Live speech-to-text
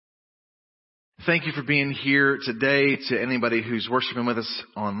Thank you for being here today. To anybody who's worshiping with us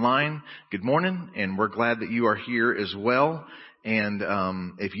online, good morning, and we're glad that you are here as well. And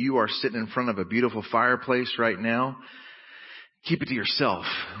if you are sitting in front of a beautiful fireplace right now, keep it to yourself.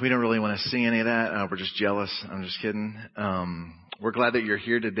 We don't really want to see any of that. We're just jealous. I'm just kidding. We're glad that you're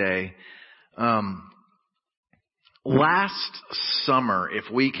here today. Last summer, if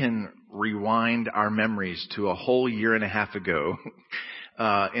we can rewind our memories to a whole year and a half ago,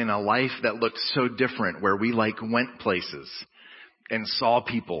 in a life that looked so different, where we went places and saw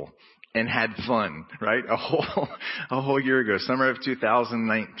people and had fun, right? A whole year ago, summer of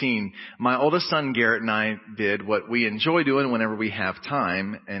 2019, my oldest son Garrett and I did what we enjoy doing whenever we have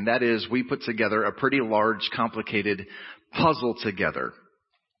time, and that is we put together a pretty large, complicated puzzle together.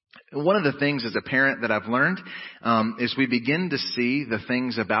 One of the things as a parent that I've learned is we begin to see the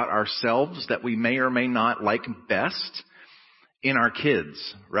things about ourselves that we may or may not like best in our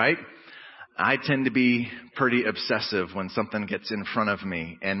kids, right? I tend to be pretty obsessive when something gets in front of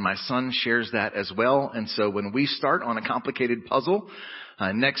me, and my son shares that as well. And so when we start on a complicated puzzle,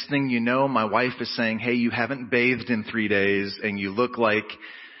 next thing you know, my wife is saying, "Hey, you haven't bathed in 3 days, and you look like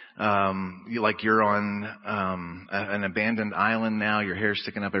you're on an abandoned island now. Your hair's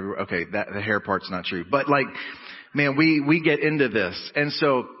sticking up everywhere." Okay, the hair part's not true, but man, we get into this, and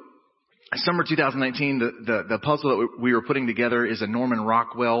so. Summer 2019, the puzzle that we were putting together is a Norman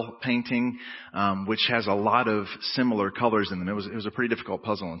Rockwell painting, which has a lot of similar colors in them. It was a pretty difficult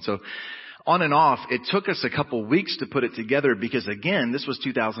puzzle. And so on and off, it took us a couple weeks to put it together because, again, this was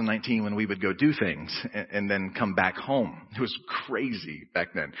 2019 when we would go do things and then come back home. It was crazy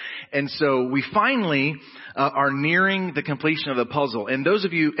back then. And so we finally are nearing the completion of the puzzle. And those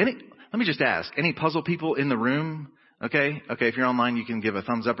of you, let me just ask, any puzzle people in the room? Okay, if you're online, you can give a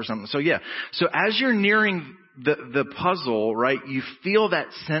thumbs up or something. So yeah. So as you're nearing the puzzle, right, you feel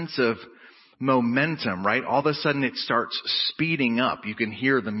that sense of momentum, right? All of a sudden it starts speeding up. You can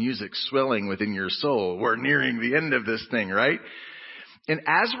hear the music swelling within your soul. We're nearing the end of this thing, right? And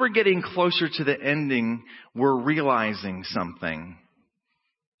as we're getting closer to the ending, we're realizing something.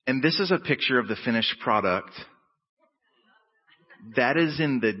 And this is a picture of the finished product. That is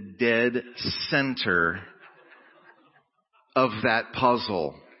in the dead center of that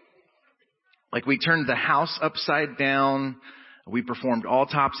puzzle. We turned the house upside down. We performed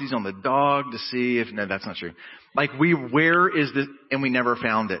autopsies on the dog to see if, no, that's not true. Where is this? And we never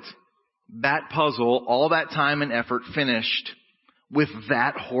found it. That puzzle, all that time and effort finished with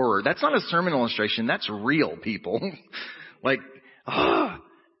that horror. That's not a sermon illustration. That's real, people.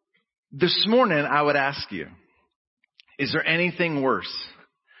 This morning I would ask you, is there anything worse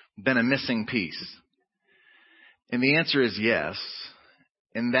than a missing piece? And the answer is yes,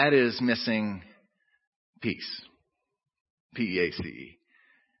 and that is missing peace. P-E-A-C-E.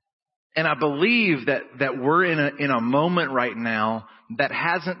 And I believe that we're in a moment right now that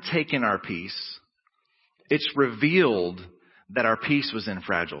hasn't taken our peace. It's revealed that our peace was in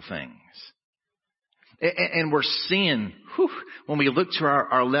fragile things. And we're seeing, when we look to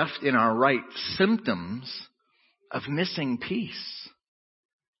our left and our right, symptoms of missing peace.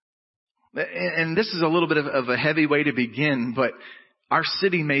 And this is a little bit of a heavy way to begin, but our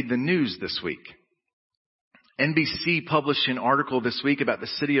city made the news this week. NBC published an article this week about the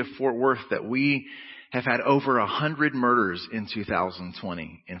city of Fort Worth that we have had over 100 murders in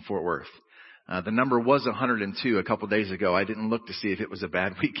 2020 in Fort Worth. The number was 102 a couple days ago. I didn't look to see if it was a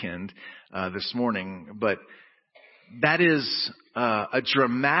bad weekend this morning, but that is a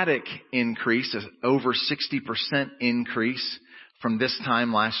dramatic increase, over 60% increase from this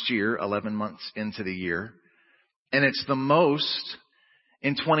time last year, 11 months into the year. And it's the most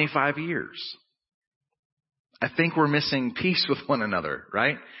in 25 years. I think we're missing peace with one another,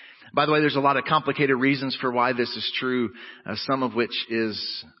 right? By the way, there's a lot of complicated reasons for why this is true, some of which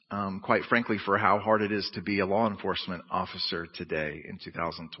is, quite frankly, for how hard it is to be a law enforcement officer today in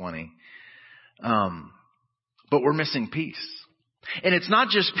 2020. But we're missing peace. And it's not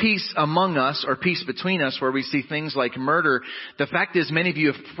just peace among us or peace between us where we see things like murder. The fact is, many of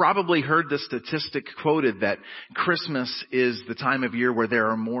you have probably heard the statistic quoted that Christmas is the time of year where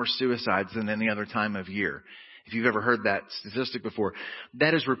there are more suicides than any other time of year. If you've ever heard that statistic before,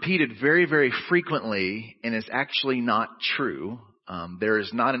 that is repeated very, very frequently and is actually not true. There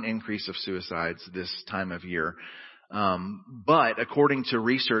is not an increase of suicides this time of year. But according to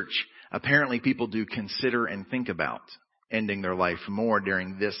research, apparently people do consider and think about ending their life more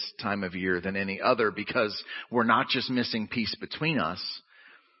during this time of year than any other, because we're not just missing peace between us.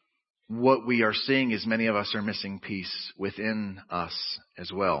 What we are seeing is many of us are missing peace within us as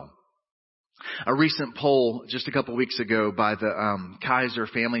well. A recent poll just a couple weeks ago by the Kaiser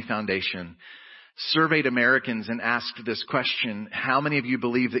Family Foundation surveyed Americans and asked this question: how many of you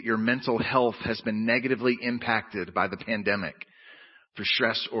believe that your mental health has been negatively impacted by the pandemic through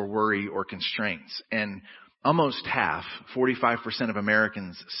stress or worry or constraints? And almost half, 45% of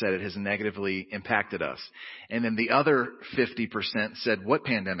Americans said it has negatively impacted us. And then the other 50% said, what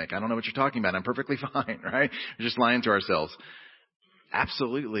pandemic? I don't know what you're talking about. I'm perfectly fine, right? We're just lying to ourselves.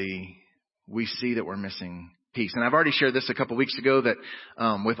 Absolutely, we see that we're missing peace. And I've already shared this a couple weeks ago that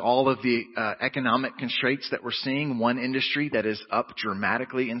with all of the economic constraints that we're seeing, one industry that is up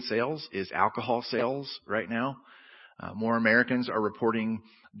dramatically in sales is alcohol sales right now. More Americans are reporting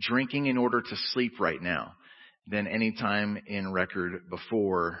drinking in order to sleep right now than any time in record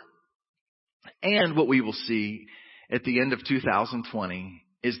before. And what we will see at the end of 2020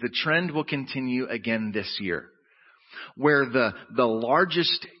 is the trend will continue again this year, where the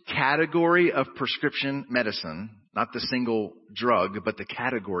largest category of prescription medicine, not the single drug, but the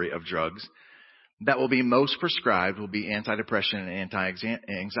category of drugs that will be most prescribed will be antidepressant and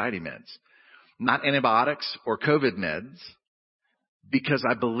anti-anxiety meds, not antibiotics or COVID meds, because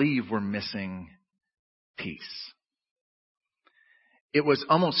I believe we're missing peace. It was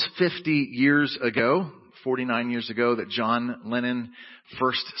almost 50 years ago, 49 years ago, that John Lennon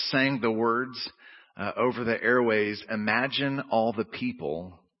first sang the words over the airways, "Imagine all the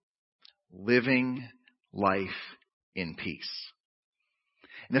people living life in peace."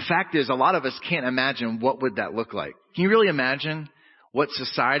 And the fact is, a lot of us can't imagine what would that look like. Can you really imagine what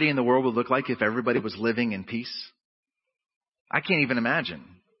society in the world would look like if everybody was living in peace? I can't even imagine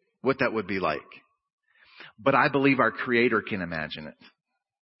what that would be like. But I believe our Creator can imagine it.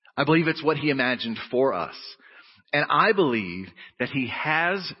 I believe it's what He imagined for us. And I believe that He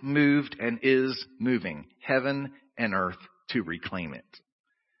has moved and is moving heaven and earth to reclaim it.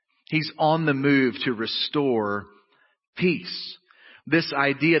 He's on the move to restore peace. This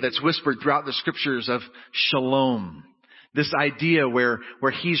idea that's whispered throughout the scriptures of shalom. This idea where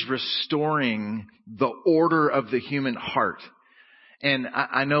He's restoring the order of the human heart. And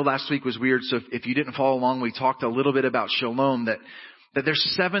I know last week was weird, so if you didn't follow along, we talked a little bit about shalom, that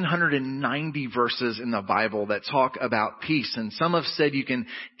there's 790 verses in the Bible that talk about peace. And some have said you can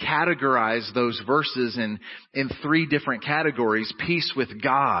categorize those verses in three different categories: peace with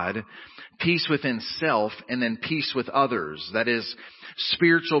God, peace within self, and then peace with others. That is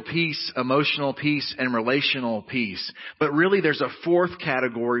spiritual peace, emotional peace, and relational peace. But really there's a fourth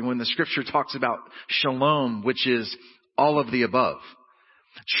category when the scripture talks about shalom, which is all of the above.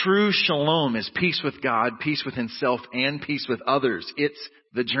 True shalom is peace with God, peace within self, and peace with others. It's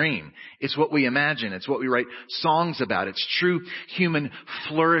the dream. It's what we imagine. It's what we write songs about. It's true human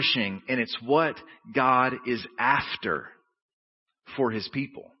flourishing, and it's what God is after for His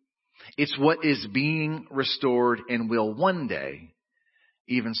people. It's what is being restored and will one day,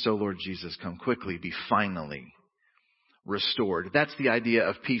 even so, Lord Jesus, come quickly, be finally restored. That's the idea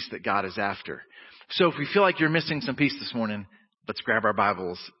of peace that God is after. So if we feel like you're missing some peace this morning, let's grab our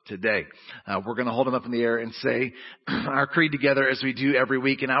Bibles today. We're going to hold them up in the air and say our creed together as we do every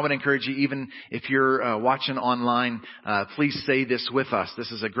week. And I would encourage you, even if you're watching online, please say this with us.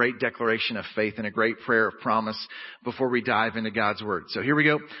 This is a great declaration of faith and a great prayer of promise before we dive into God's Word. So here we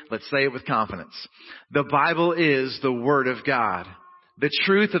go. Let's say it with confidence. The Bible is the Word of God. The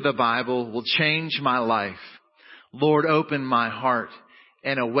truth of the Bible will change my life. Lord, open my heart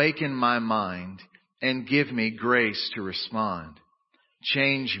and awaken my mind, and give me grace to respond.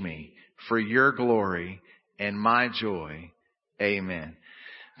 Change me for your glory and my joy. Amen.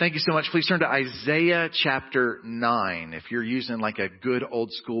 Thank you so much. Please turn to Isaiah chapter 9. If you're using like a good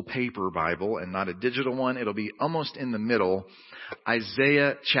old school paper Bible and not a digital one, it'll be almost in the middle.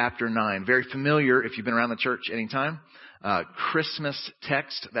 Isaiah chapter 9. Very familiar if you've been around the church any time. Christmas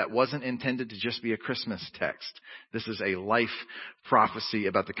text that wasn't intended to just be a Christmas text. This is a life prophecy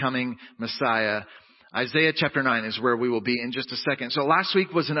about the coming Messiah. Isaiah chapter 9 is where we will be in just a second. So last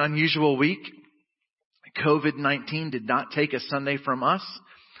week was an unusual week. COVID-19 did not take a Sunday from us,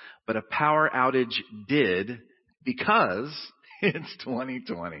 but a power outage did, because it's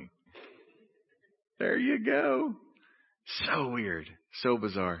 2020. There you go. So weird. So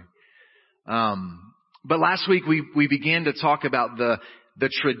bizarre. But last week we began to talk about the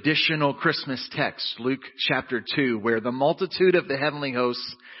traditional Christmas text, Luke chapter 2, where the multitude of the heavenly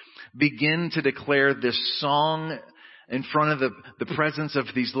hosts begin to declare this song in front of the presence of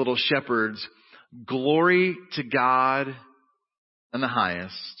these little shepherds. Glory to God in the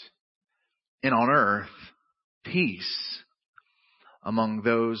highest, and on earth peace among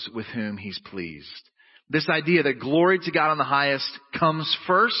those with whom He's pleased. This idea that glory to God on the highest comes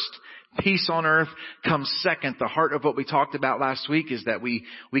first Peace on earth comes second. The heart of what we talked about last week is that we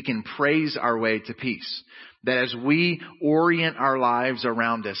can praise our way to peace. That as we orient our lives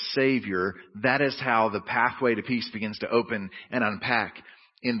around a Savior, that is how the pathway to peace begins to open and unpack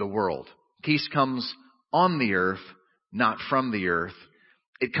in the world. Peace comes on the earth, not from the earth.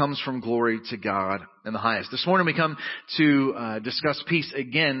 It comes from glory to God in the highest. This morning we come to discuss peace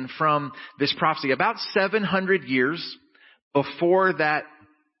again from this prophecy. About 700 years before that,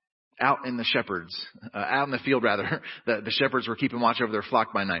 out in the field, the shepherds were keeping watch over their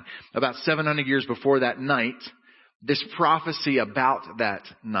flock by night. About 700 years before that night, this prophecy about that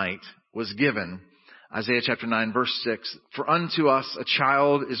night was given. Isaiah chapter 9, verse 6. For unto us a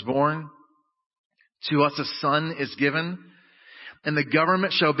child is born, to us a son is given, and the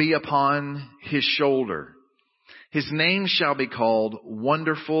government shall be upon his shoulder. His name shall be called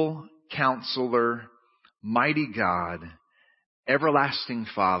Wonderful Counselor, Mighty God, Everlasting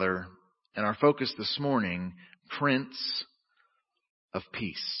Father, and our focus this morning, Prince of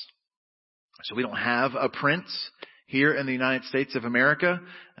Peace. So we don't have a prince here in the United States of America.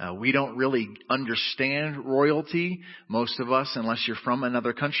 We don't really understand royalty. Most of us, unless you're from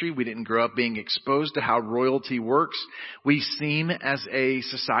another country, we didn't grow up being exposed to how royalty works. We seem as a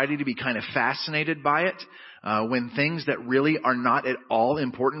society to be kind of fascinated by it. When things that really are not at all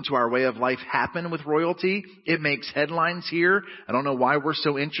important to our way of life happen with royalty, it makes headlines here. I don't know why we're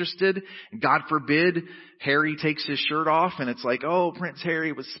so interested. God forbid Harry takes his shirt off and it's like, oh, Prince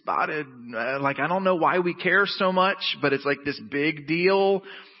Harry was spotted. I don't know why we care so much, but it's like this big deal.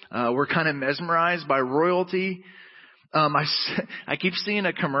 We're kind of mesmerized by royalty. I keep seeing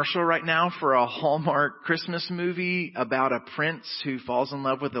a commercial right now for a Hallmark Christmas movie about a prince who falls in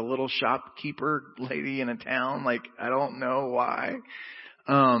love with a little shopkeeper lady in a town. I don't know why.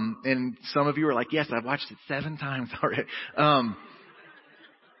 And some of you are like, yes, I've watched it 7 times already.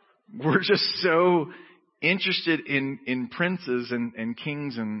 We're just so interested in princes and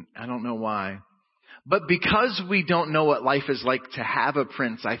kings, and I don't know why. But because we don't know what life is like to have a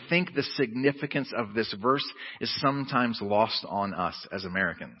prince, I think the significance of this verse is sometimes lost on us as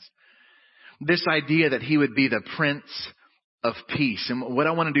Americans. This idea that he would be the Prince of Peace. And what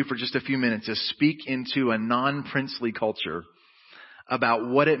I want to do for just a few minutes is speak into a non-princely culture about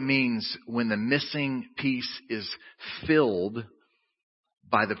what it means when the missing piece is filled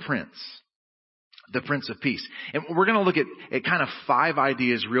by the Prince. The Prince of Peace. And we're going to look at kind of 5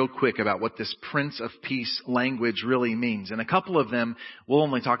 ideas real quick about what this Prince of Peace language really means. And a couple of them we'll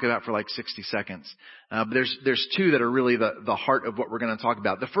only talk about for 60 seconds. But there's 2 that are really the heart of what we're going to talk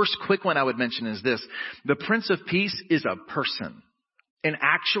about. The first quick one I would mention is this. The Prince of Peace is a person. An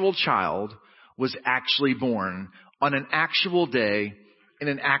actual child was actually born on an actual day in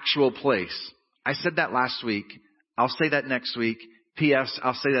an actual place. I said that last week. I'll say that next week. P.S.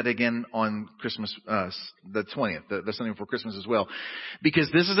 I'll say that again on Christmas, the 20th, the Sunday before Christmas as well.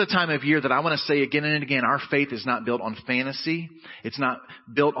 Because this is a time of year that I want to say again and again, our faith is not built on fantasy. It's not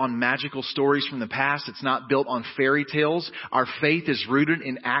built on magical stories from the past. It's not built on fairy tales. Our faith is rooted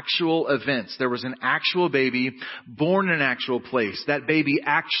in actual events. There was an actual baby born in an actual place. That baby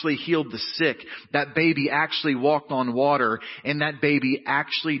actually healed the sick. That baby actually walked on water. And that baby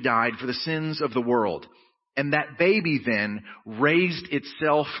actually died for the sins of the world. And that baby then raised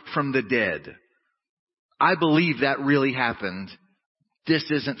itself from the dead. I believe that really happened. This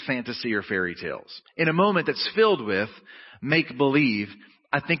isn't fantasy or fairy tales. In a moment that's filled with make-believe,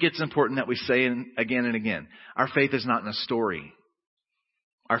 I think it's important that we say again and again, our faith is not in a story.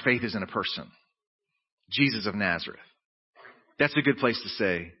 Our faith is in a person. Jesus of Nazareth. That's a good place to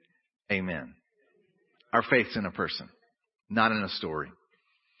say amen. Our faith's in a person, not in a story.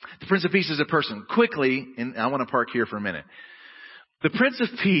 The Prince of Peace is a person. Quickly, and I want to park here for a minute. The Prince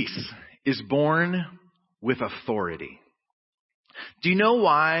of Peace is born with authority. Do you know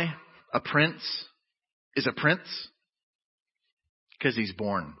why a prince is a prince? Because he's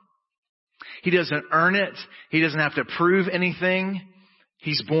born. He doesn't earn it. He doesn't have to prove anything.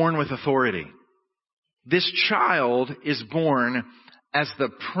 He's born with authority. This child is born as the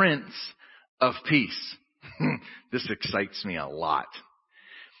Prince of Peace. This excites me a lot.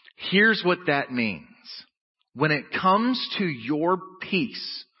 Here's what that means. When it comes to your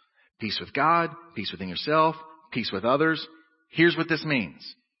peace, peace with God, peace within yourself, peace with others, here's what this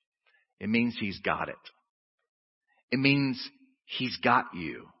means. It means he's got it. It means he's got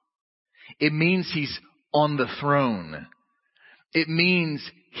you. It means he's on the throne. It means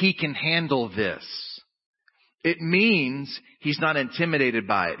he can handle this. It means he's not intimidated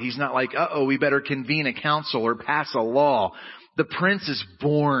by it. He's not like, we better convene a council or pass a law. The prince is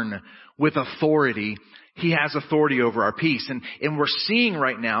born with authority. He has authority over our peace. And we're seeing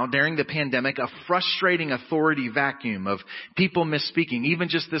right now during the pandemic a frustrating authority vacuum of people misspeaking. Even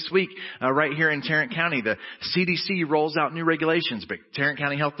just this week, right here in Tarrant County, the CDC rolls out new regulations, but Tarrant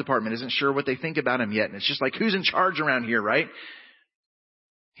County Health Department isn't sure what they think about them yet. And it's just like, who's in charge around here, right?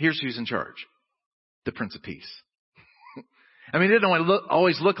 Here's who's in charge. The Prince of Peace. I mean, it doesn't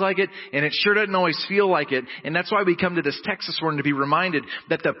always look like it, and it sure doesn't always feel like it. And that's why we come to this text this morning to be reminded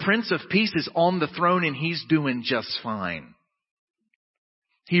that the Prince of Peace is on the throne and He's doing just fine.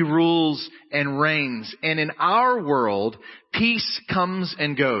 He rules and reigns. And in our world, peace comes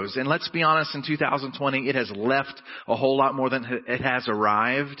and goes. And let's be honest, in 2020, it has left a whole lot more than it has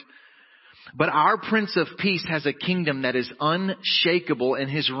arrived. But our Prince of Peace has a kingdom that is unshakable, and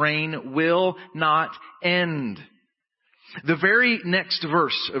His reign will not end. The very next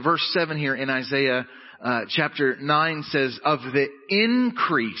verse, verse 7 here in Isaiah chapter 9 says, of the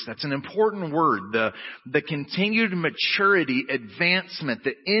increase, that's an important word, the continued maturity, advancement,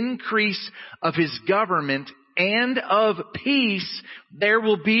 the increase of His government and of peace, there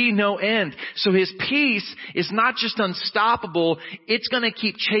will be no end. So His peace is not just unstoppable, it's going to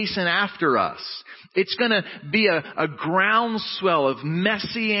keep chasing after us. It's going to be a groundswell of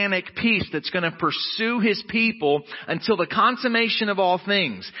messianic peace that's going to pursue His people until the consummation of all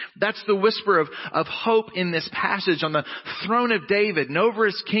things. That's the whisper of hope in this passage on the throne of David and over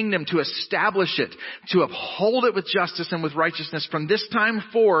His kingdom to establish it, to uphold it with justice and with righteousness from this time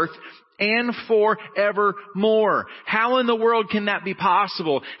forth and forevermore. How in the world can that be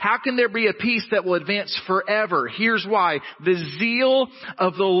possible? How can there be a peace that will advance forever? Here's why. The zeal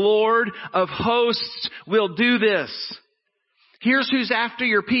of the Lord of hosts will do this. Here's who's after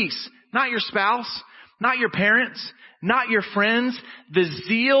your peace. Not your spouse, not your parents, not your friends. The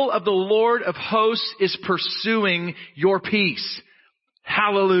zeal of the Lord of hosts is pursuing your peace.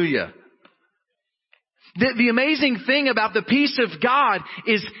 Hallelujah. The amazing thing about the peace of God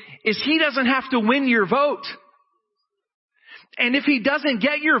is He doesn't have to win your vote. And if He doesn't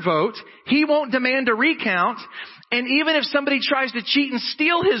get your vote, He won't demand a recount. And even if somebody tries to cheat and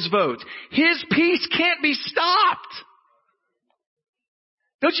steal His vote, His peace can't be stopped.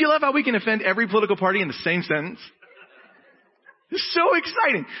 Don't you love how we can offend every political party in the same sentence? It's so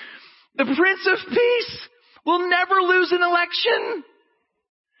exciting. The Prince of Peace will never lose an election.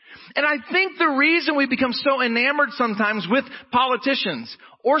 And I think the reason we become so enamored sometimes with politicians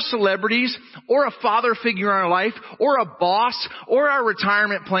or celebrities or a father figure in our life or a boss or our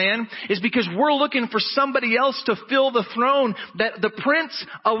retirement plan is because we're looking for somebody else to fill the throne that the Prince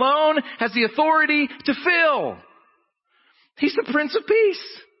alone has the authority to fill. He's the Prince of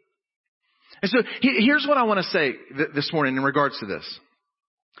Peace. And so here's what I want to say this morning in regards to this.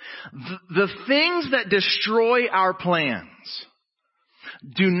 The things that destroy our plans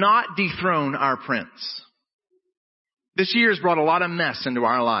do not dethrone our Prince. This year has brought a lot of mess into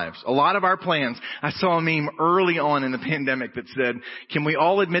our lives. A lot of our plans. I saw a meme early on in the pandemic that said, can we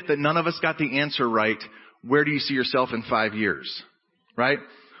all admit that none of us got the answer right? Where do you see yourself in 5 years? Right?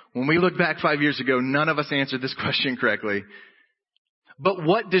 When we look back 5 years ago, none of us answered this question correctly. But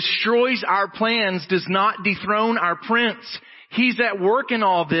what destroys our plans does not dethrone our Prince. He's at work in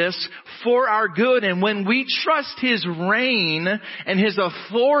all this for our good. And when we trust His reign and His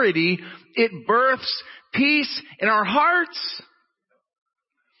authority, it births peace in our hearts.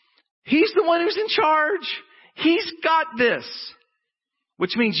 He's the one who's in charge. He's got this.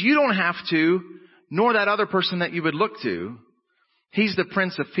 Which means you don't have to, nor that other person that you would look to. He's the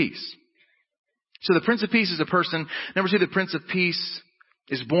Prince of Peace. So the Prince of Peace is a person. Number two, the Prince of Peace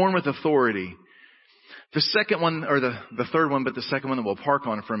is born with authority. The second one, or the third one, but the second one that we'll park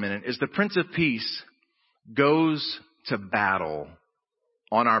on for a minute, is the Prince of Peace goes to battle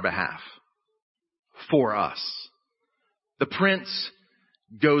on our behalf for us. The Prince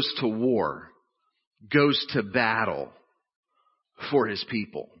goes to war, goes to battle for His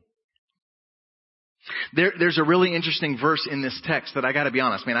people. There's a really interesting verse in this text that I got to be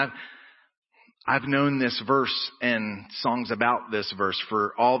honest, man, I've known this verse and songs about this verse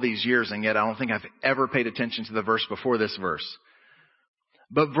for all these years, and yet I don't think I've ever paid attention to the verse before this verse.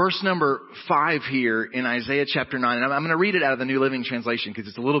 But verse number 5 here in Isaiah chapter 9, and I'm going to read it out of the New Living Translation because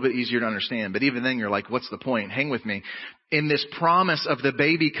it's a little bit easier to understand. But even then you're like, what's the point? Hang with me. In this promise of the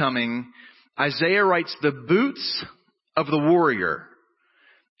baby coming, Isaiah writes, the boots of the warrior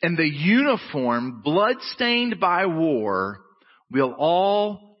and the uniform blood-stained by war will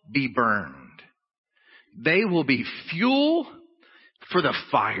all be burned. They will be fuel for the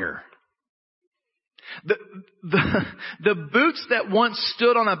fire. The boots that once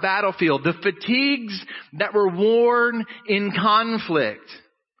stood on a battlefield, the fatigues that were worn in conflict,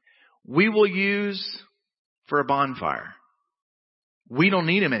 we will use for a bonfire. We don't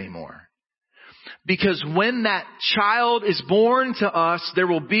need him anymore. Because when that child is born to us, there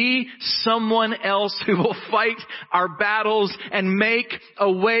will be someone else who will fight our battles and make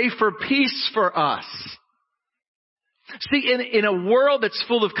a way for peace for us. See, in a world that's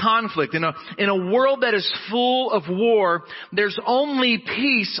full of conflict, in a world that is full of war, there's only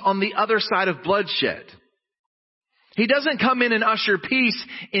peace on the other side of bloodshed. He doesn't come in and usher peace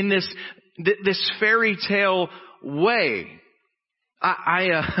in this fairy tale way.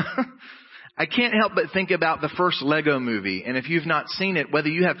 I can't help but think about the first Lego movie. And if you've not seen it, whether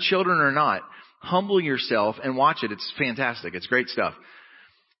you have children or not, humble yourself and watch it. It's fantastic. It's great stuff.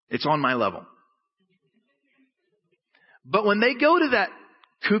 It's on my level. But when they go to that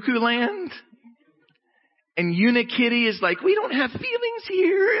cuckoo land and Unikitty is like, we don't have feelings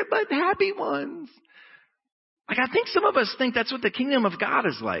here, but happy ones. Like, I think some of us think that's what the kingdom of God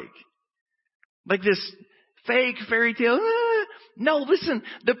is like. Like this fake fairy tale. No, listen,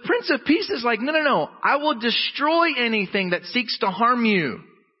 the Prince of Peace is like, no. I will destroy anything that seeks to harm you.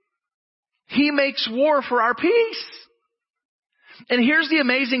 He makes war for our peace. And here's the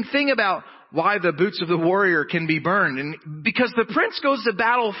amazing thing about why the boots of the warrior can be burned. And because the prince goes to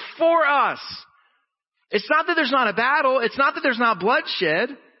battle for us. It's not that there's not a battle. It's not that there's not bloodshed.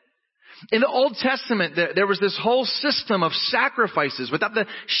 In the Old Testament, there was this whole system of sacrifices. Without the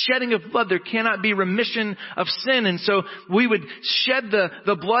shedding of blood, there cannot be remission of sin. And so we would shed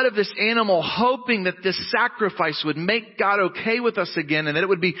the blood of this animal, hoping that this sacrifice would make God okay with us again, and that it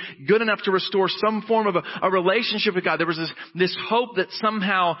would be good enough to restore some form of a relationship with God. There was this hope that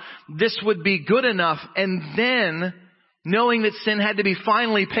somehow this would be good enough. And then, knowing that sin had to be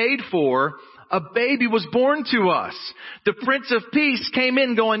finally paid for, a baby was born to us. The Prince of Peace came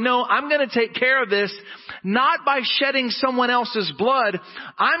in going, no, I'm going to take care of this, not by shedding someone else's blood.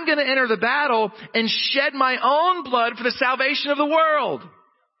 I'm going to enter the battle and shed my own blood for the salvation of the world.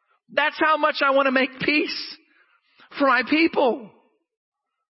 That's how much I want to make peace for my people.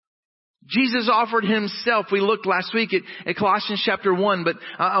 Jesus offered himself. We looked last week at Colossians chapter 1, but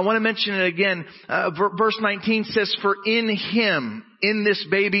I want to mention it again. Verse 19 says, for in him, in this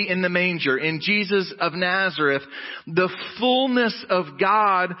baby in the manger, in Jesus of Nazareth, the fullness of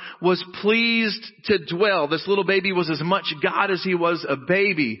God was pleased to dwell. This little baby was as much God as he was a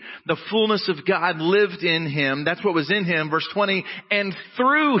baby. The fullness of God lived in him. That's what was in him. Verse 20, and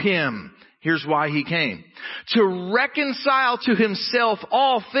through him. Here's why he came. To reconcile to himself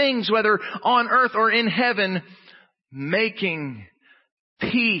all things, whether on earth or in heaven, making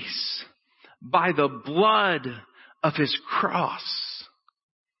peace by the blood of his cross.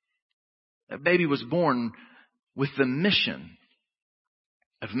 That baby was born with the mission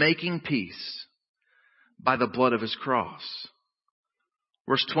of making peace by the blood of his cross.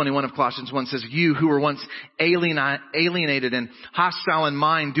 Verse 21 of Colossians 1 says, you who were once alienated and hostile in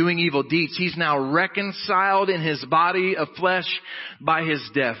mind, doing evil deeds, he's now reconciled in his body of flesh by his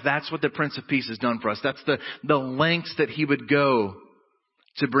death. That's what the Prince of Peace has done for us. That's the lengths that he would go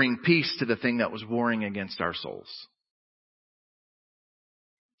to bring peace to the thing that was warring against our souls.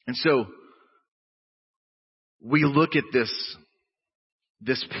 And so we look at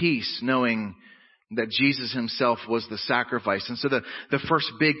this peace knowing that Jesus himself was the sacrifice. And so the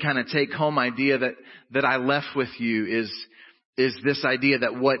first big kind of take home idea that I left with you is this idea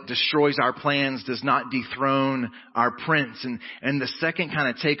that what destroys our plans does not dethrone our prince. And the second kind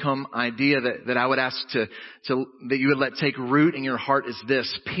of take home idea that I would ask that you would let take root in your heart is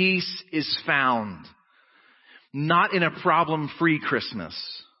this: peace is found not in a problem-free Christmas,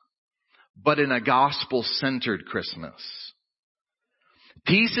 but in a gospel-centered Christmas.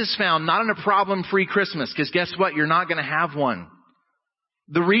 Peace is found not in a problem-free Christmas, because guess what? You're not going to have one.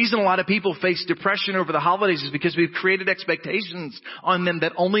 The reason a lot of people face depression over the holidays is because we've created expectations on them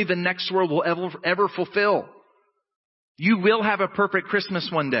that only the next world will ever fulfill. You will have a perfect Christmas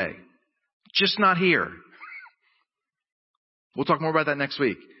one day, just not here. We'll talk more about that next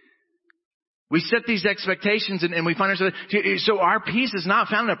week. We set these expectations and we find ourselves, so our peace is not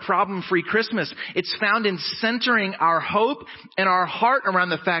found in a problem-free Christmas. It's found in centering our hope and our heart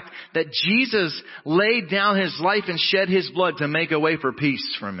around the fact that Jesus laid down his life and shed his blood to make a way for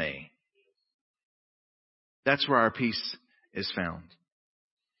peace for me. That's where our peace is found.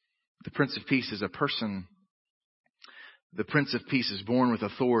 The Prince of Peace is a person. The Prince of Peace is born with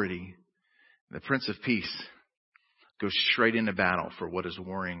authority. The Prince of Peace goes straight into battle for what is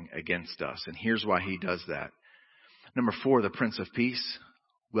warring against us. And here's why he does that. Number 4, the Prince of Peace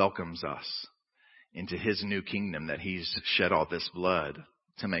welcomes us into his new kingdom that he's shed all this blood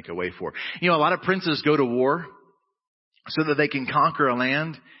to make a way for. You know, a lot of princes go to war so that they can conquer a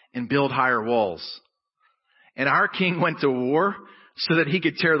land and build higher walls. And our king went to war so that he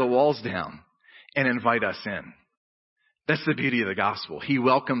could tear the walls down and invite us in. That's the beauty of the gospel. He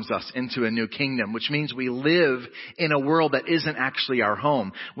welcomes us into a new kingdom, which means we live in a world that isn't actually our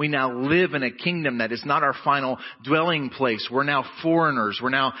home. We now live in a kingdom that is not our final dwelling place. We're now foreigners. We're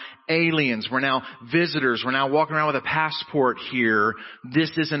now aliens. We're now visitors. We're now walking around with a passport here.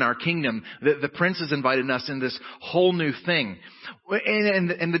 This isn't our kingdom. The prince has invited us in this whole new thing.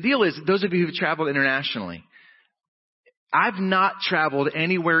 And the deal is, those of you who've traveled internationally, I've not traveled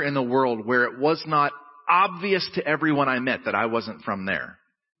anywhere in the world where it was not obvious to everyone I met that I wasn't from there.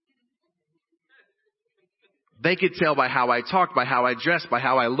 They could tell by how I talked, by how I dressed, by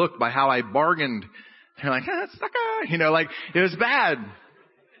how I looked, by how I bargained. They're like, like it was bad.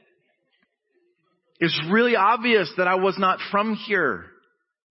 It's really obvious that I was not from here.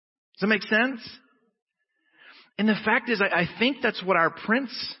 Does that make sense? And the fact is, I think that's what our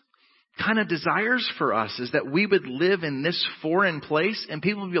prince kind of desires for us, is that we would live in this foreign place and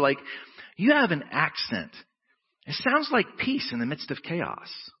people would be like, you have an accent. It sounds like peace in the midst of chaos.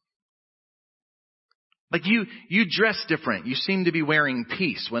 Like you dress different. You seem to be wearing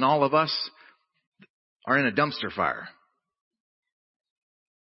peace when all of us are in a dumpster fire.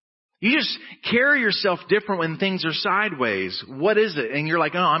 You just carry yourself different when things are sideways. What is it? And you're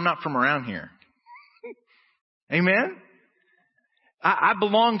like, oh, I'm not from around here. Amen? I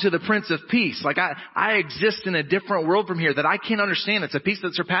belong to the Prince of Peace. Like I exist in a different world from here that I can't understand. It's a peace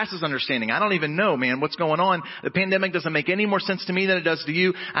that surpasses understanding. I don't even know, man, what's going on. The pandemic doesn't make any more sense to me than it does to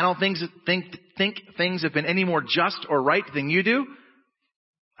you. I don't think things have been any more just or right than you do.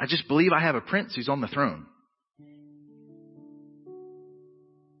 I just believe I have a prince who's on the throne.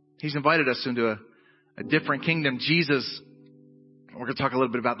 He's invited us into a different kingdom. Jesus, we're going to talk a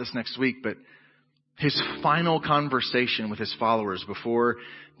little bit about this next week, but his final conversation with his followers before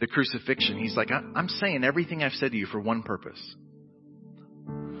the crucifixion, he's like, I'm saying everything I've said to you for one purpose.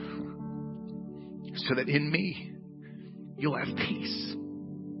 So that in me, you'll have peace.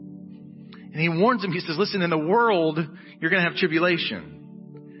 And he warns them, he says, listen, in the world, you're going to have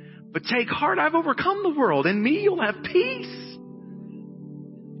tribulation. But take heart, I've overcome the world. In me, you'll have peace.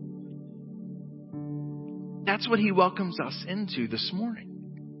 That's what he welcomes us into this morning.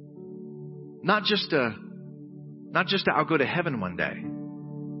 Not just I'll go to heaven one day,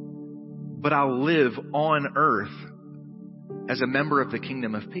 but I'll live on earth as a member of the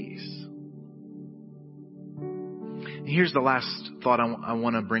kingdom of peace. And here's the last thought I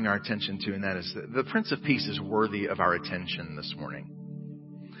want to bring our attention to, and that is that the Prince of Peace is worthy of our attention this morning.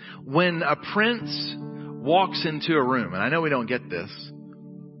 When a prince walks into a room, and I know we don't get this,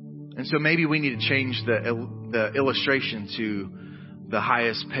 and so maybe we need to change the illustration to the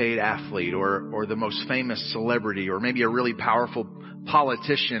highest paid athlete or the most famous celebrity or maybe a really powerful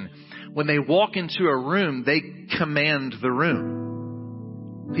politician. When they walk into a room, they command the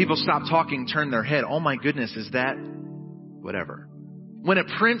room. People stop talking, turn their head. Oh my goodness, is that whatever? When a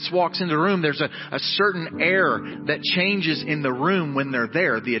prince walks into a room, there's a certain air that changes in the room when they're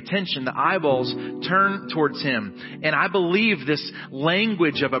there. The attention, the eyeballs turn towards him. And I believe this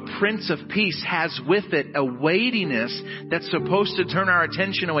language of a Prince of Peace has with it a weightiness that's supposed to turn our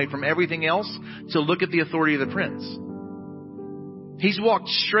attention away from everything else to look at the authority of the prince. He's walked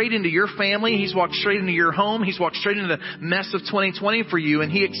straight into your family. He's walked straight into your home. He's walked straight into the mess of 2020 for you.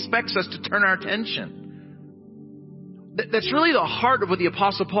 And he expects us to turn our attention. That's really the heart of what the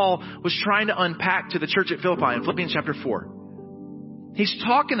Apostle Paul was trying to unpack to the church at Philippi in Philippians chapter 4. He's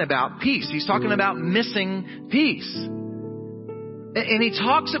talking about peace. He's talking about missing peace. And he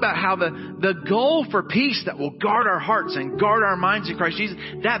talks about how the goal for peace that will guard our hearts and guard our minds in Christ Jesus,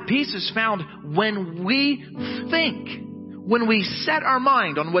 that peace is found when we think. When we set our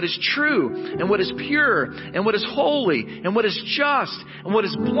mind on what is true and what is pure and what is holy and what is just and what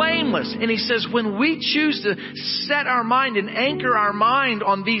is blameless. And he says when we choose to set our mind and anchor our mind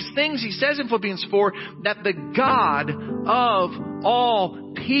on these things, he says in Philippians 4 that the God of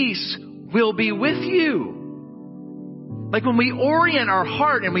all peace will be with you. Like when we orient our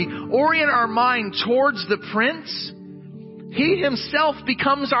heart and we orient our mind towards the Prince, he himself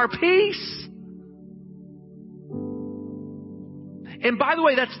becomes our peace. And by the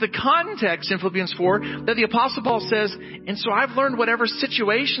way, that's the context in Philippians 4 that the Apostle Paul says, and so I've learned whatever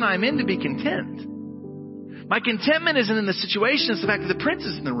situation I'm in to be content. My contentment isn't in the situation, it's the fact that the Prince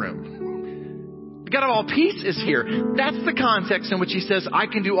is in the room. The God of all peace is here. That's the context in which he says, I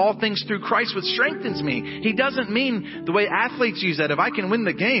can do all things through Christ which strengthens me. He doesn't mean the way athletes use that, if I can win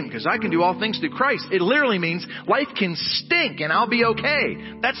the game because I can do all things through Christ. It literally means life can stink and I'll be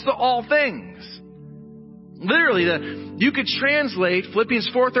okay. That's the all things. Literally, you could translate Philippians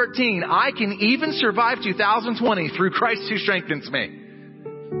 4:13, I can even survive 2020 through Christ who strengthens me.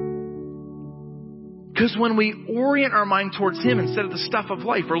 Because when we orient our mind towards Him instead of the stuff of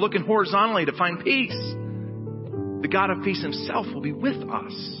life, we're looking horizontally to find peace. The God of peace Himself will be with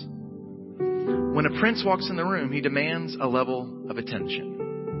us. When a prince walks in the room, he demands a level of attention.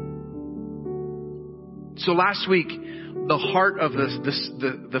 So last week, the heart of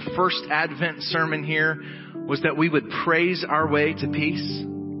the first Advent sermon here was that we would praise our way to peace.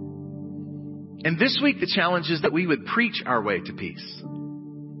 And this week, the challenge is that we would preach our way to peace.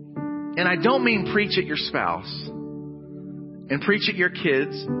 And I don't mean preach at your spouse and preach at your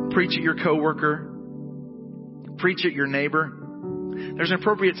kids, preach at your coworker, preach at your neighbor. There's an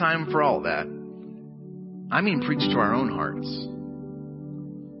appropriate time for all that. I mean preach to our own hearts.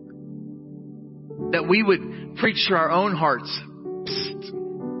 That we would preach to our own hearts. Psst.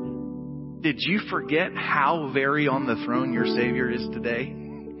 Did you forget how very on the throne your Savior is today?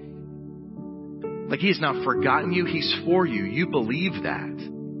 Like He has not forgotten you. He's for you. You believe that.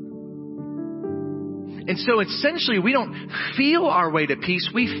 And so essentially we don't feel our way to peace.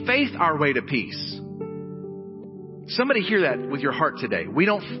 We faith our way to peace. Somebody hear that with your heart today. We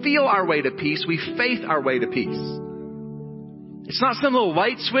don't feel our way to peace. We faith our way to peace. It's not some little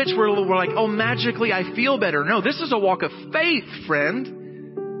light switch where we're like, oh, magically I feel better. No, this is a walk of faith, friend.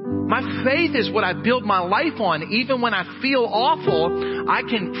 My faith is what I build my life on. Even when I feel awful, I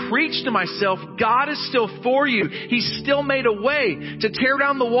can preach to myself, God is still for you. He's still made a way to tear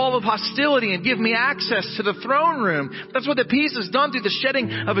down the wall of hostility and give me access to the throne room. That's what the peace has done through the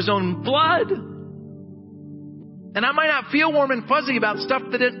shedding of His own blood. And I might not feel warm and fuzzy about stuff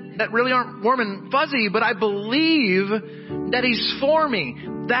that really aren't warm and fuzzy, but I believe that He's for me.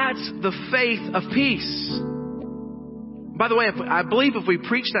 That's the faith of peace. By the way, I believe if we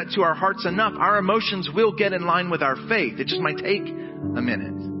preach that to our hearts enough, our emotions will get in line with our faith. It just might take a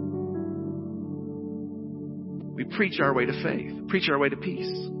minute. We preach our way to faith, preach our way to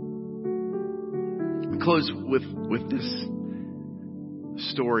peace. We close with this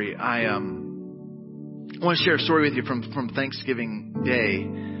story. I want to share a story with you from Thanksgiving Day.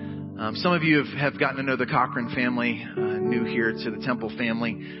 Some of you have gotten to know the Cochran family, new here to the Temple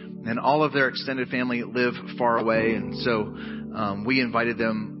family, and all of their extended family live far away. And so we invited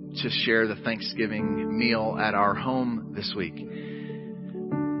them to share the Thanksgiving meal at our home this week.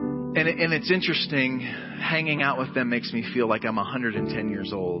 And it's interesting, hanging out with them makes me feel like I'm 110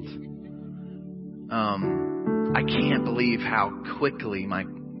 years old. I can't believe how quickly my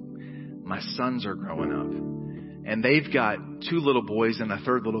sons are growing up, and they've got 2 little boys and a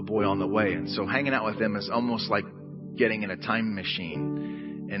 3rd little boy on the way. And so hanging out with them is almost like getting in a time machine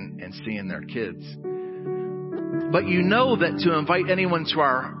and seeing their kids. But you know that to invite anyone to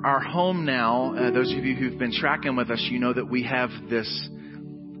our home now, those of you who've been tracking with us, you know that we have this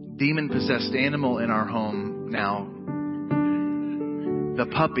demon-possessed animal in our home now. The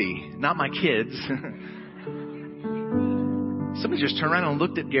puppy, not my kids. Somebody just turned around and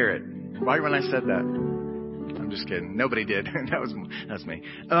looked at Garrett right when I said that. I'm just kidding. Nobody did. That's me.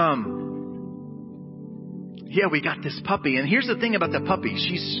 Yeah, we got this puppy. And here's the thing about the puppy.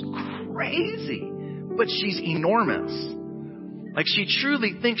 She's crazy, but she's enormous. Like, she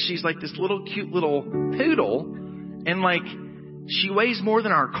truly thinks she's like this little cute little poodle. And like, she weighs more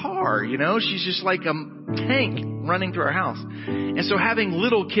than our car, you know? She's just like a tank running through our house. And so having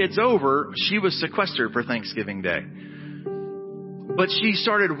little kids over, she was sequestered for Thanksgiving Day. But she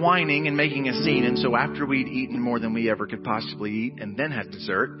started whining and making a scene. And so after we'd eaten more than we ever could possibly eat and then had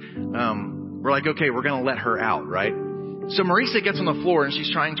dessert, we're like, okay, we're going to let her out, right? So Marisa gets on the floor and she's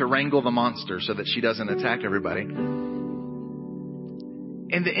trying to wrangle the monster so that she doesn't attack everybody.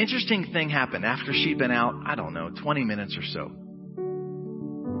 And the interesting thing happened after she'd been out, 20 minutes or so.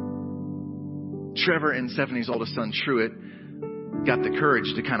 Trevor and Stephanie's oldest son, Truett, got the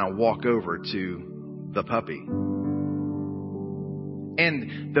courage to kind of walk over to the puppy.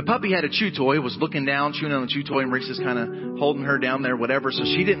 And the puppy had a chew toy, was looking down, chewing on the chew toy, and Maurice's kind of holding her down there, whatever. So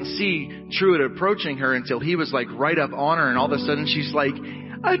she didn't see Truett approaching her until he was like right up on her, and all of a sudden she's like,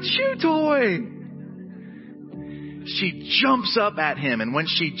 a chew toy! She jumps up at him, and when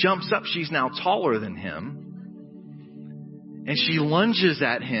she jumps up, she's now taller than him. And she lunges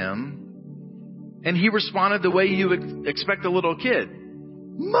at him, and he responded the way you would expect a little kid.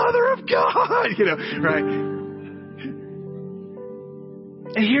 Mother of God! Right?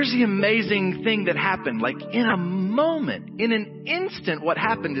 And here's the amazing thing that happened. Like, in a moment, in an instant, what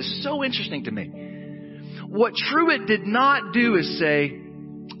happened is so interesting to me. What Truett did not do is say,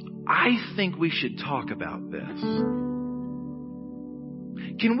 I think we should talk about this.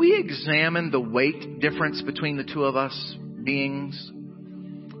 Can we examine the weight difference between the two of us beings?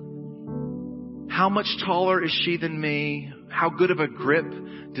 How much taller is she than me? How good of a grip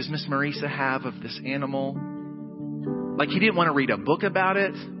does Miss Marisa have of this animal? Like, he didn't want to read a book about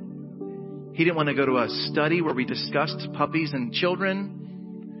it. He didn't want to go to a study where we discussed puppies and children.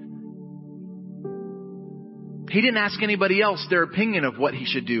 He didn't ask anybody else their opinion of what he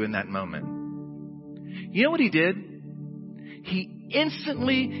should do in that moment. You know what he did? He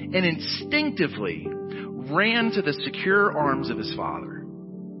instantly and instinctively ran to the secure arms of his Father.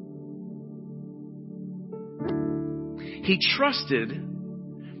 He trusted,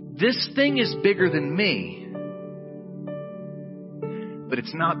 this thing is bigger than me, but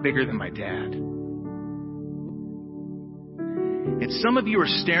it's not bigger than my dad. And some of you are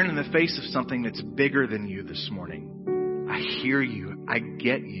staring in the face of something that's bigger than you this morning. I hear you. I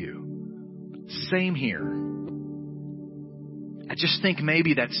get you. Same here. I just think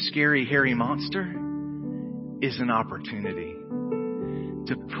maybe that scary, hairy monster is an opportunity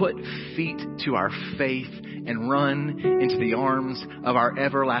to put feet to our faith and run into the arms of our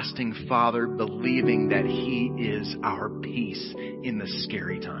everlasting Father, believing that He is our peace in the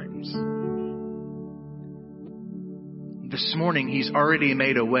scary times. This morning, He's already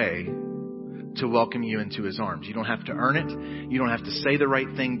made a way to welcome you into His arms. You don't have to earn it. You don't have to say the right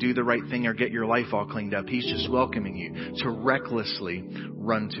thing, do the right thing, or get your life all cleaned up. He's just welcoming you to recklessly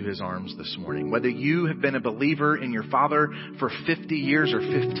run to His arms this morning. Whether you have been a believer in your Father for 50 years or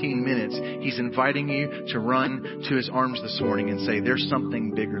 15 minutes, He's inviting you to run to His arms this morning and say, there's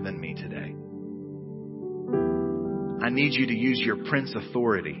something bigger than me today. I need you to use your Prince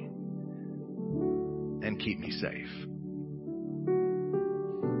authority and keep me safe.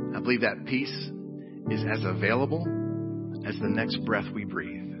 I believe that peace is as available as the next breath we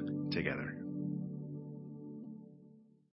breathe together.